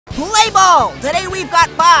Play ball! Today we've got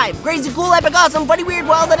 5 crazy, cool, epic, awesome, funny, weird,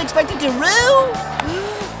 wild, unexpected, true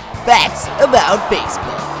facts about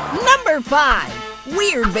baseball. Number 5.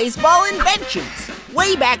 Weird baseball inventions.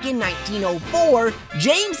 Way back in 1904,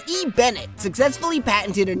 James E. Bennett successfully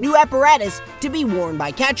patented a new apparatus to be worn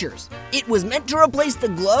by catchers. It was meant to replace the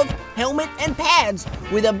glove, helmet, and pads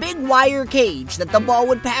with a big wire cage that the ball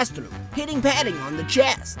would pass through, hitting padding on the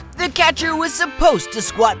chest. The catcher was supposed to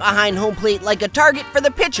squat behind home plate like a target for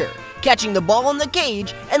the pitcher, catching the ball in the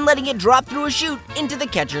cage and letting it drop through a chute into the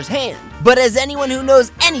catcher's hand. But as anyone who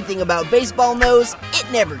knows anything about baseball knows, it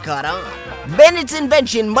never caught on. Bennett's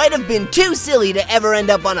invention might have been too silly to ever end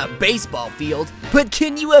up on a baseball field, but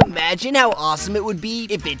can you imagine how awesome it would be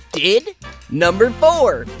if it did? Number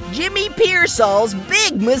 4. Jimmy Piersall's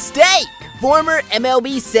big mistake. Former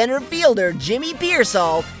MLB center fielder Jimmy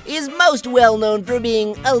Piersall is most well known for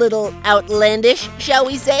being a little outlandish, shall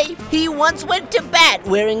we say. He once went to bat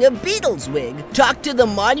wearing a Beatles wig, talked to the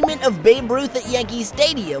monument of Babe Ruth at Yankee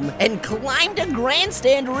Stadium, and climbed a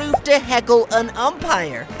grandstand roof to heckle an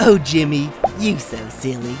umpire. Oh, Jimmy, you so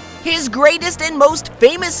silly. His greatest and most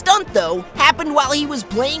famous stunt, though, happened while he was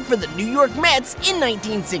playing for the New York Mets in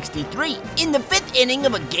 1963. In the 5th inning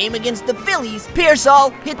of a game against the Phillies,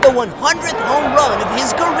 Piersall hit the 100th home run of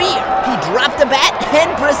his career. He dropped the bat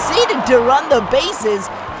and proceeded to run the bases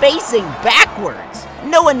facing backwards.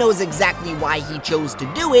 No one knows exactly why he chose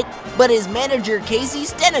to do it, but his manager Casey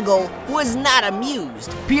Stengel was not amused.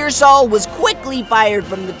 Piersall was quickly fired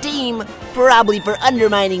from the team, probably for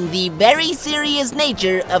undermining the very serious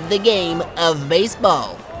nature of the game of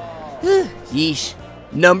baseball. Yeesh.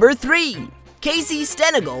 Number 3. Casey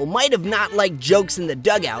Stengel might have not liked jokes in the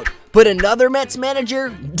dugout, but another Mets manager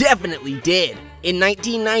definitely did. In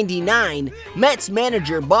 1999, Mets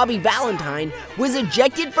manager Bobby Valentine was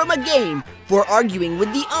ejected from a game for arguing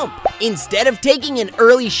with the ump. Instead of taking an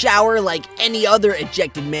early shower like any other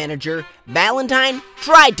ejected manager, Valentine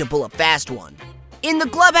tried to pull a fast one. In the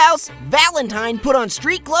clubhouse, Valentine put on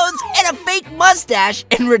street clothes and a fake mustache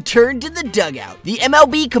and returned to the dugout. The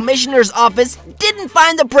MLB commissioner's office didn't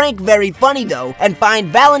find the prank very funny though, and fined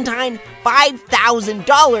Valentine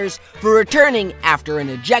 $5,000 for returning after an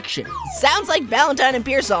ejection. Sounds like Valentine and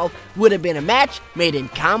Piersall would have been a match made in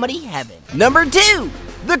comedy heaven. Number 2.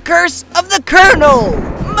 The Curse of the Colonel.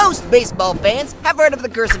 Most baseball fans have heard of the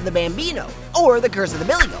Curse of the Bambino, or the Curse of the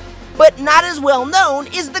Billy Goat, but not as well known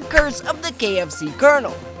is the Curse of the KFC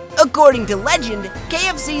Colonel. According to legend,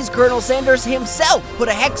 KFC's Colonel Sanders himself put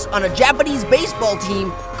a hex on a Japanese baseball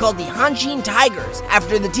team called the Hanshin Tigers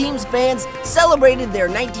after the team's fans celebrated their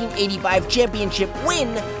 1985 championship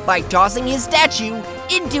win by tossing his statue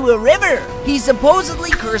into a river. He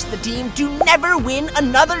supposedly cursed the team to never win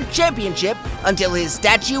another championship until his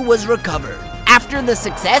statue was recovered. After the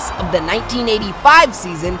success of the 1985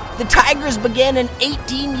 season, the Tigers began an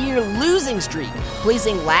 18-year losing streak,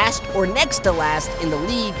 placing last or next to last in the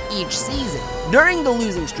league each season. During the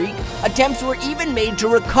losing streak, attempts were even made to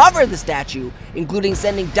recover the statue, including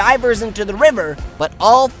sending divers into the river, but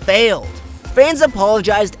all failed. Fans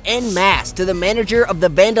apologized en masse to the manager of the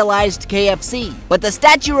vandalized KFC, but the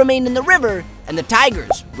statue remained in the river and the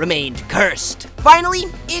Tigers remained cursed. Finally,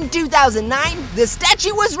 in 2009, the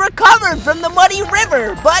statue was recovered from the muddy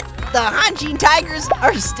river, but the Hanshin Tigers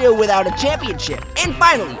are still without a championship. And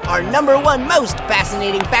finally, our number 1 most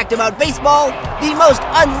fascinating fact about baseball, the most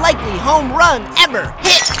unlikely home run ever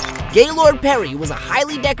hit. Gaylord Perry was a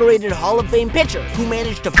highly decorated Hall of Fame pitcher who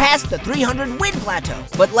managed to pass the 300-win plateau.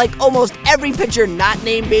 But like almost every pitcher not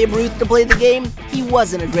named Babe Ruth to play the game, he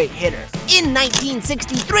wasn't a great hitter. In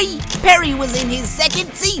 1963, Perry was in his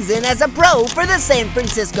 2nd season as a pro for the San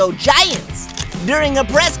Francisco Giants. During a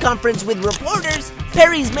press conference with reporters,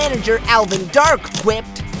 Perry's manager Alvin Dark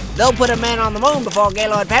quipped, "They'll put a man on the moon before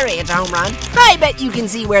Gaylord Perry hits a home run." I bet you can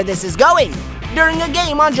see where this is going. During a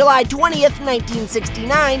game on July 20th,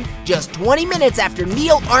 1969, just 20 minutes after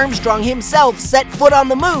Neil Armstrong himself set foot on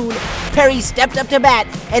the moon, Perry stepped up to bat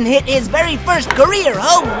and hit his very first career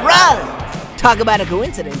home run. Talk about a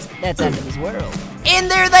coincidence that's out of this world. And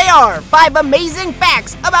there they are, 5 amazing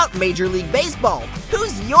facts about Major League Baseball.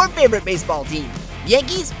 Who's your favorite baseball team?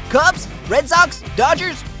 Yankees, Cubs, Red Sox,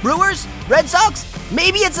 Dodgers, Brewers, Red Sox?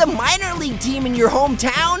 Maybe it's a minor league team in your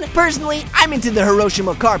hometown? Personally, I'm into the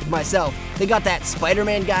Hiroshima Carp myself. They got that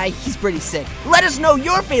Spider-Man guy, he's pretty sick. Let us know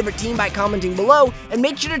your favorite team by commenting below, and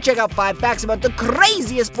make sure to check out 5 facts about the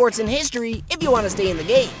craziest sports in history if you want to stay in the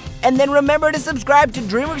game. And then remember to subscribe to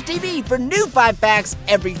DreamWorks TV for new 5 facts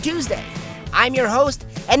every Tuesday. I'm your host,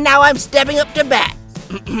 and now I'm stepping up to bat.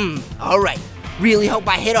 Alright, really hope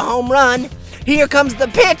I hit a home run. Here comes the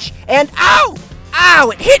pitch, and ow! Ow,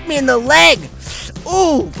 it hit me in the leg.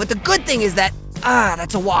 Ooh, but the good thing is that,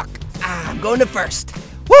 that's a walk. I'm going to first.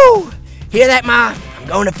 Woo! Hear that, Ma? I'm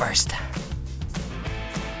going to first.